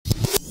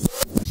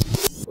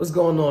What's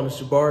going on?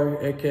 It's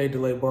Jabari, aka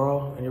Delay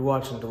Ball, and you're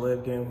watching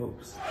Delayed Game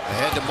Hoops.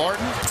 Ahead to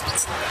Martin,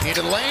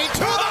 into the lane, to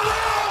the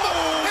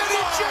rim, and he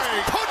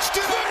just punched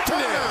it in the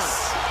corner.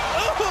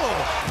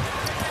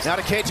 Now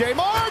to KJ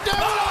Martin.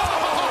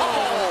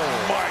 Oh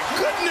my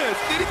goodness!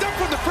 Did he dunk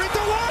from the free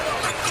throw line?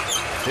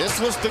 This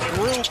was the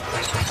group.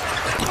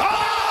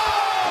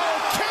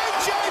 Oh!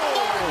 KJ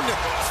Martin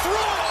threw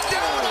it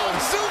down on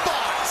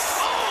Zubac.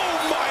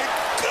 Oh my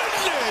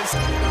goodness!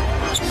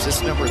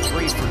 Assist number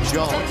 3 for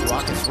Jones.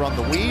 Rockets run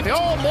the weave.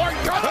 Oh,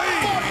 Martin got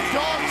Martin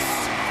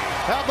dunks.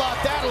 How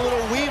about that? A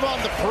little weave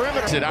on the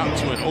perimeter. It out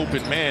to an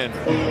open man.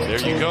 There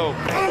you go.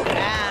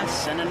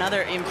 Pass and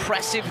another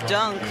impressive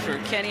dunk for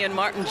Kenyon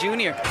Martin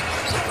Jr.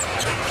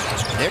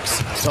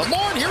 Knicks to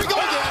Martin. Here we go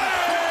again.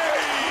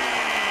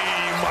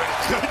 Hey, my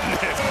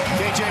goodness.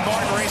 KJ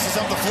Martin races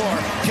up the floor.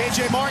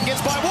 KJ Martin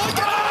gets by one.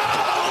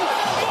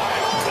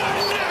 Oh, my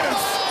goodness.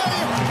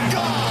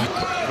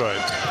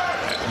 Good.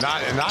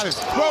 Not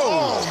as.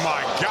 Oh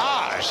my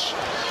gosh.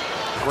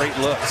 Great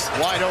looks.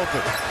 Wide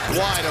open.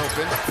 Wide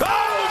open.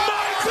 Oh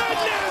my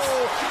goodness.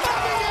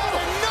 Coming out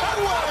of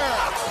nowhere.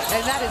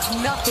 And that is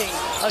nothing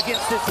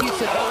against this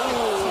Houston.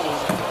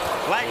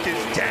 Oh. Like his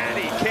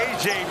daddy,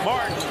 KJ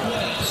Martin,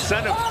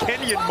 son of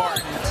Kenyon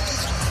Martin.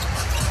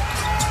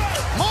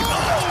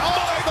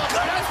 The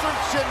pass from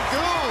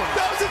Şengün.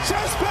 That was a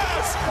chest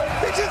pass.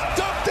 He just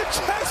dunked the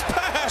chest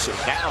pass.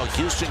 Now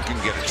Houston can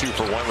get a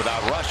 2-for-1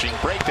 without rushing.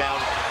 Breakdown,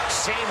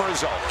 same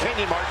result.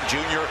 Kenyon Martin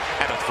Jr.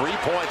 and a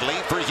 3-point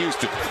lead for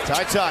Houston.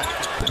 Tie.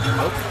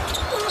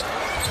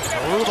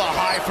 Aruba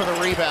high for the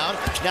rebound.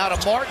 Now to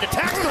Martin,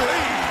 attacks the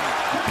lead.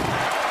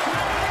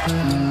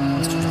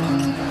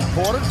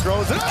 Porter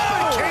throws it up,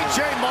 and KJ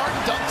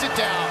Martin dunks it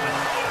down.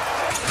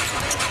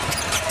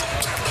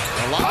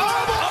 Oh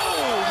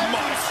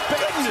my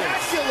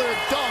Spectacular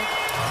dunk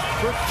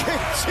for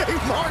KJ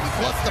Martin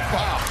plus the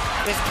foul.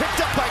 It's picked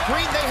up by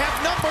Green. They have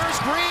numbers.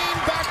 Green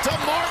back to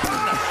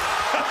Martin.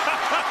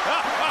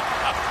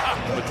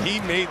 But he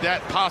made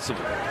that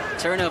possible.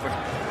 Turnover.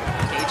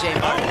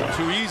 KJ Martin. Oh,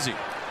 too easy.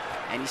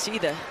 And you see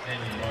the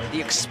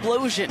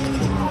explosion.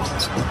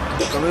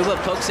 Garuba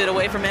pokes it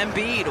away from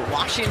Embiid.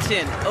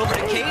 Washington over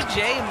to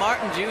KJ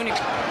Martin Jr.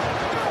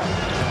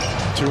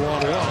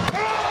 2-on-1.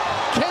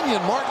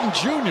 Kenyon Martin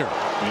Jr.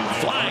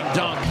 Flying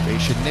dunk.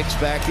 Nation Knicks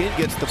back in,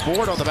 gets the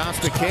board on the bounce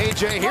to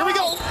KJ. Here we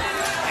go.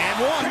 And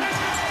one.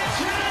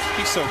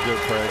 He's so good,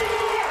 Craig.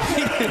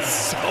 He is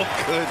so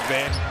good,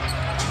 man.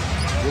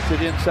 Gets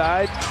it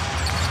inside.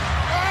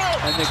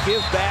 And the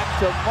give back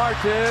to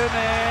Martin,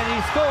 and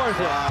he scores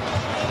it.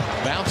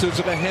 Bounces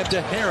it ahead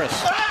to Harris.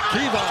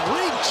 Kevon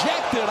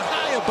rejected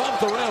high above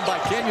the rim by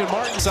Kenyon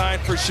Martin. Sign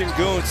for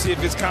Şengün. See if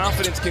his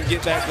confidence can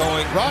get that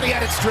going. Roddy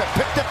had it stripped,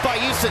 picked up by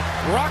Houston.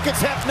 Rockets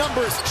have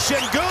numbers.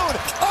 Şengün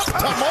up to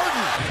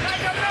Martin.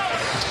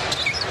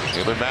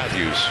 Even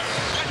Matthews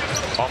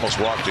almost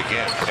walked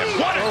again.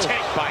 And what a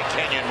take by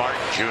Kenyon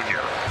Martin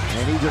Jr.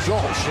 And he just,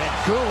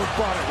 Şengün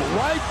brought it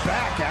right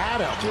back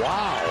at him.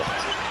 Wow.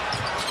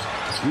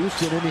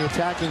 Houston in the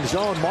attacking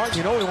zone. Martin,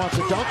 you know he wants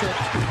to dunk it.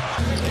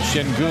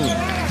 Şengün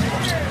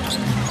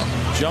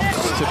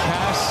jumps to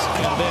pass,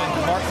 and then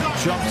Martin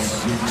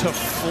jumps to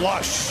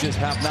flush. Just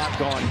have not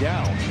gone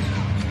down.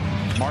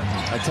 Martin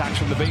attacks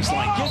from the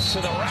baseline, gets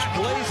to the rack,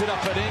 lays it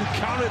up and in,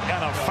 count it,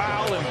 and a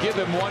foul, and give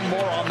him one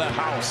more on the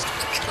house.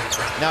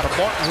 Now to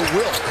Martin, who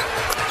will.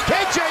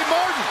 KJ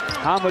Martin.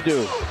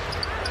 Hamidou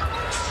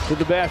to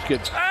the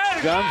basket.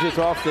 Guns is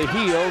off the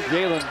heel.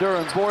 Jalen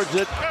Duren boards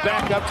it.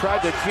 Back up,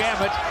 tried to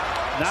jam it.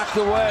 Knocked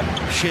away.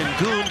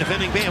 Şengün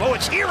defending Bam. Oh,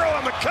 it's Hero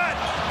on the cut,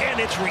 and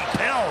it's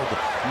repelled.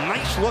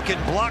 Nice looking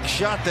block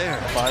shot there.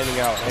 Finding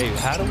out, hey,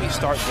 how do we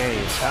start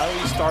games? How do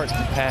we start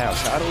the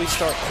pass? How do we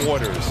start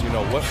quarters? You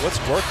know, what's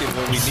working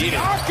when we need it?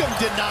 Arkham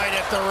denied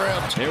at the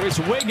rim. There is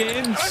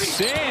Wiggins,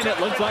 and it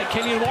looks like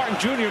Kenyon Martin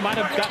Jr. might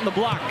have gotten the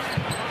block.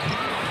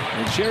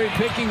 And cherry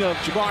picking of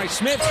Jabari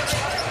Smith.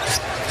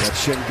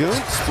 That's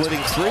Şengün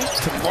splitting 3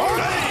 to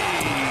Martin.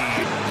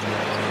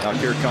 Now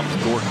here comes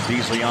Gordon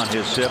Beasley on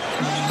his sip.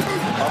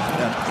 Up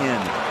and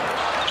in. A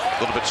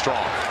little bit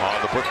strong on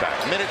the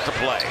putback. Minute to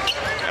play.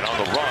 And on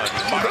the run,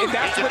 Martin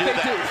That's can what do they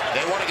that. do.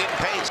 They want to get in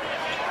pace.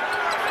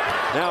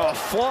 Now a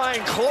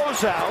flying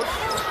closeout.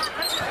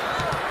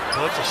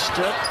 Well, it's a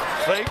step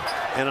fake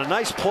and a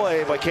nice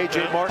play by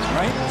KJ Martin.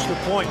 Right? That's a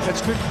good point.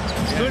 That's good.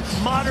 Good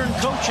modern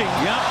coaching.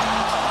 Yeah.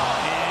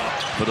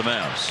 For the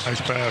Mavs.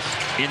 Nice pass.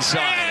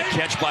 Inside, and a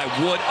catch by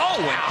Wood. Oh,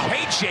 and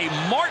KJ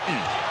Martin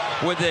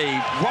with a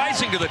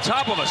rising to the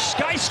top of a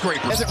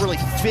skyscraper. Hasn't really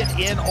fit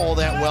in all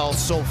that well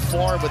so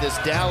far with this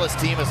Dallas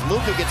team as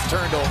Luka gets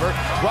turned over.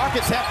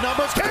 Rockets have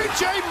numbers.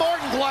 KJ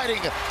Martin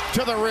gliding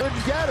to the rim.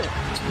 Get it.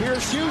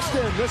 Here's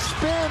Houston. The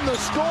spin, the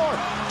score.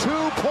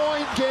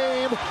 2-point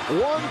game.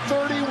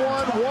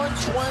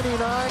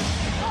 131-129.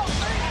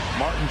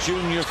 Martin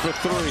Jr. for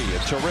 3. A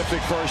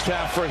terrific first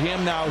half for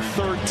him. Now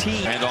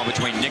 13. And on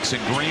between Knicks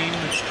and Green.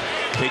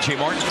 KJ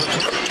Martin for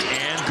 3.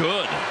 And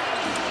good.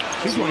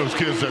 He's one of those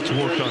kids that's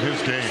worked on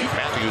his game.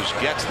 Matthews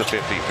gets the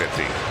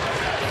 50-50.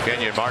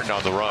 Kenyon Martin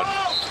on the run.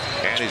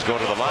 And he's going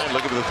to the line.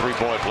 Look at the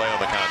three-point play on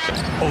the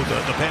contact. Oh,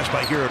 the pass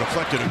by Hero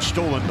deflected and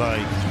stolen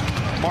by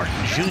Martin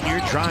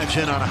Jr. Drives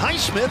in on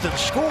Highsmith and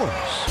scores.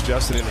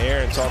 Justin and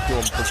Aaron talked to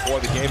him before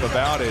the game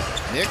about it.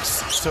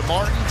 Nix to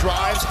Martin,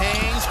 drives,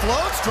 hangs,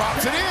 floats,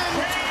 drops it in.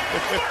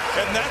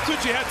 And that's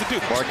what you have to do.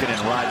 Markkanen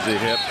rides the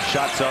hip,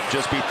 shots up,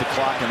 just beat the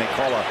clock, and they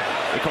call a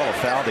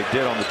foul. They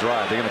did on the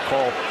drive. They're going to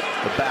call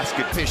the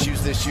basket.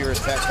 Issues this year as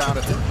Pat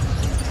Connaughton.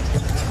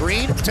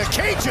 Green to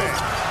KJ.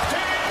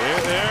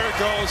 There it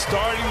goes,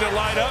 starting to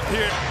line up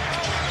here.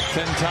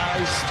 10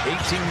 ties,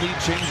 18 lead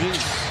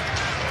changes.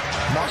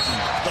 Martin,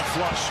 the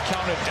flush,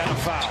 counted, and a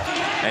foul.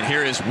 And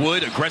here is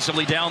Wood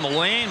aggressively down the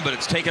lane, but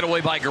it's taken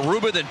away by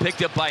Garuba, then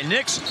picked up by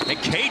Nix. And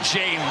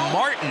KJ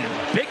Martin,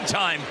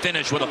 big-time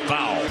finish with a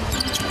foul.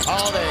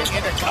 Holiday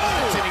into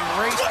Collins and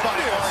erased by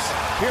Martin.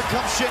 Here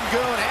comes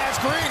Şengün, as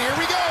Green, here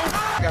we go.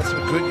 Got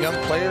some good young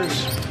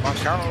players.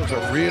 Moncaro's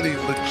are really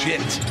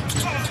legit.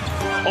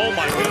 Oh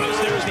my goodness,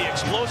 there's the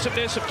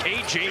explosiveness of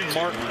KJ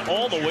Martin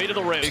all the way to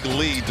the rim. Big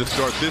lead to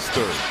start this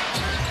third.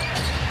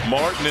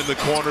 Martin in the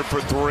corner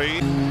for three.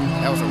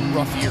 That was a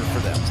rough year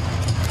for them.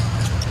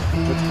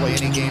 Couldn't play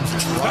any games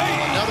this year.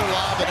 Another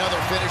lob,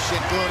 another finish.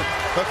 Şengün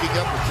hooking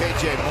up with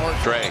KJ Martin.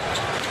 Trey,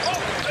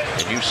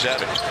 and you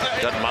said it.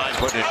 Doesn't mind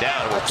putting it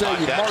down. I'll tell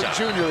you, Martin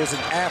Jr. is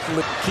an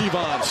athlete.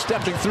 Kevon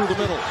stepping through the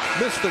middle.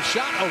 Missed the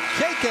shot. Oh,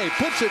 KK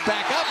puts it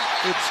back up.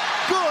 It's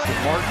good.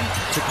 Martin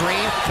to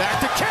Green.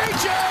 Back to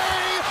KJ.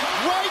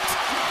 Right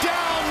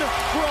down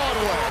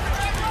Broadway.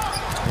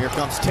 Here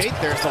comes Tate.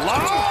 There's the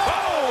lob.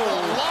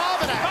 Oh,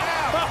 lob and a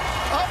half.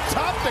 Up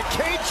top to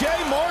KJ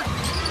Martin.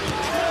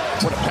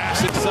 What a pass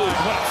inside,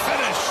 what a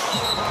finish.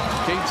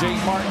 KJ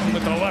Martin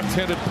with the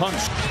left-handed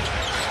punch.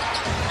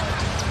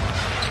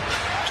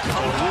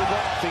 Garuba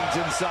feeds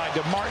inside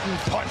to Martin,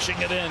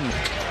 punching it in.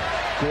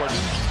 Gordon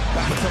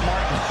back to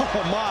Martin.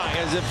 Oh my,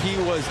 as if he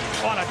was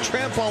on a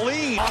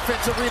trampoline.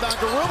 Offensive rebound,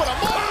 Garuba to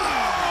Martin.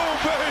 Oh,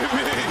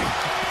 baby!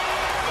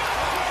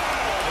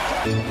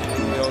 You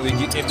know, they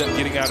end up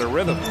getting out of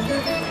rhythm.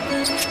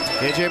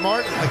 KJ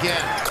Martin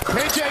again.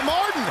 KJ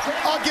Martin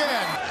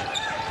again.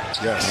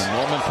 Yes. And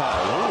Norman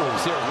Powell. Oh,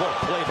 here, what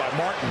a play by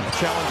Martin.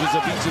 Challenges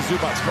Ivica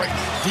Zubac. Great.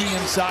 D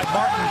inside.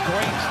 Martin,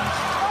 great.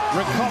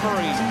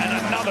 Recovery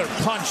and another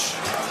punch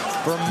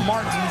for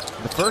Martin.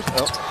 The first,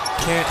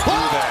 Can't do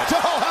that.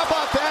 Oh, how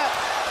about that?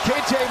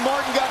 KJ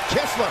Martin got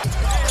Kessler.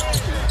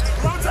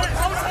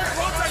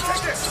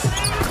 Take this.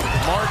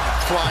 Martin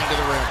flying to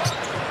the rim.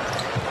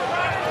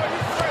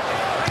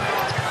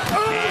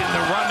 And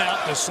the run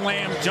out, the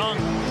slam dunk.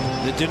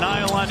 The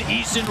denial on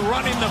Eason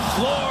running the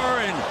floor.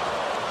 And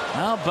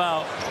how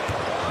about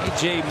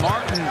KJ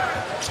Martin?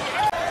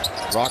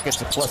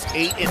 Rockets a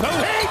 +8 in the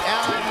paint.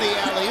 And the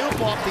alley-oop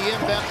off the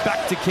inbound.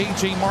 Back to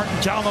KJ Martin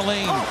down the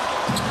lane.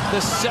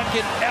 The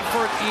second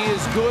effort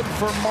is good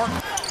for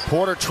Martin.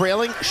 Porter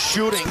trailing,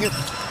 shooting.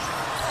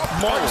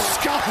 Martin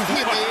skying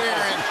in the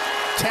air and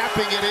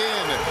tapping it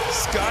in.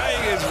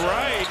 Skying is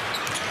right.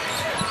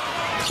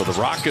 So the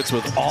Rockets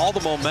with all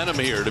the momentum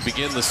here to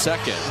begin the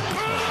second.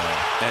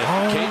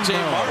 And KJ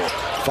Martin.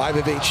 5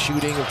 of 8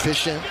 shooting,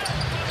 efficient.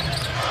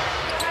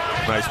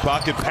 Nice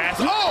pocket pass.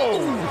 Oh!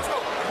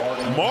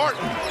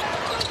 Martin.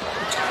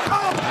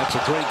 That's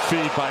a great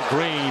feed by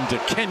Green to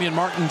Kenyon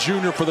Martin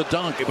Jr. for the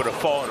dunk. Able to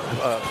fall,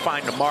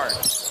 find the mark.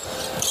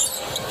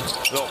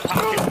 Little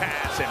pocket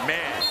pass, and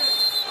man,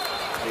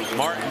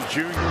 Martin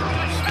Jr.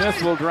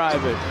 Smith will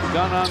drive it.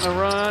 Gun on the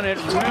run. It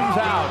rims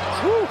out.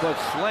 Woo, but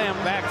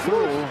slammed back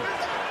through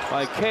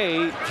by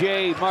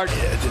KJ Martin.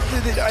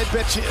 I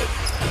bet you,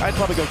 I'd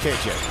probably go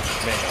KJ.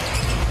 Man.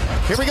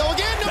 Here we go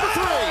again, number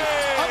 3.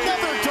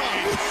 Another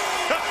dunk.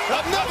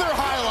 Another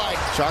highlight.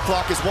 Shot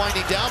clock is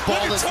winding down.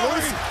 Ball is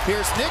loose.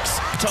 Here's Nix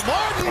to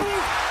Martin.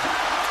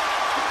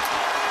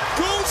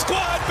 Goon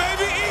squad,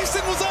 baby.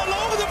 Easton was all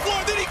over the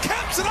floor. Then he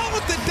caps it off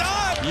with the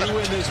dive. You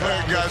win this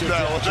round.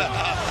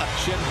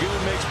 Şengün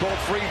makes both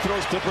free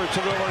throws. Clipper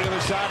to go on the other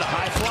side. A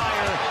high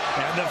flyer.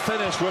 And the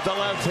finish with the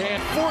left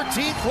hand.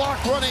 14 clock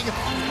running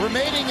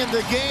remaining in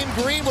the game.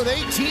 Green with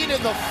 18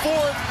 in the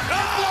fourth.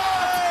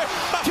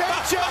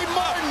 KJ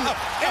Martin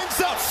ends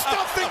up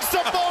stuffing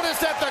Sabonis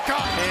at the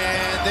cup.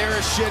 And there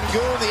is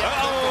Şengün, the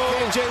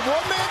KJ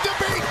one-man to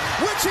beat,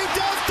 which he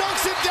does,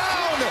 dunks it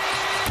down.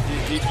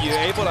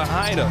 You're able to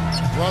hide him.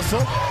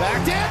 Russell,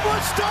 back to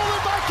Edwards,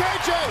 stolen by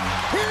KJ.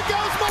 Here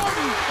goes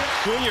Martin.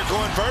 Junior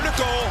going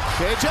vertical.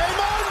 KJ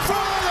Martin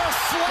for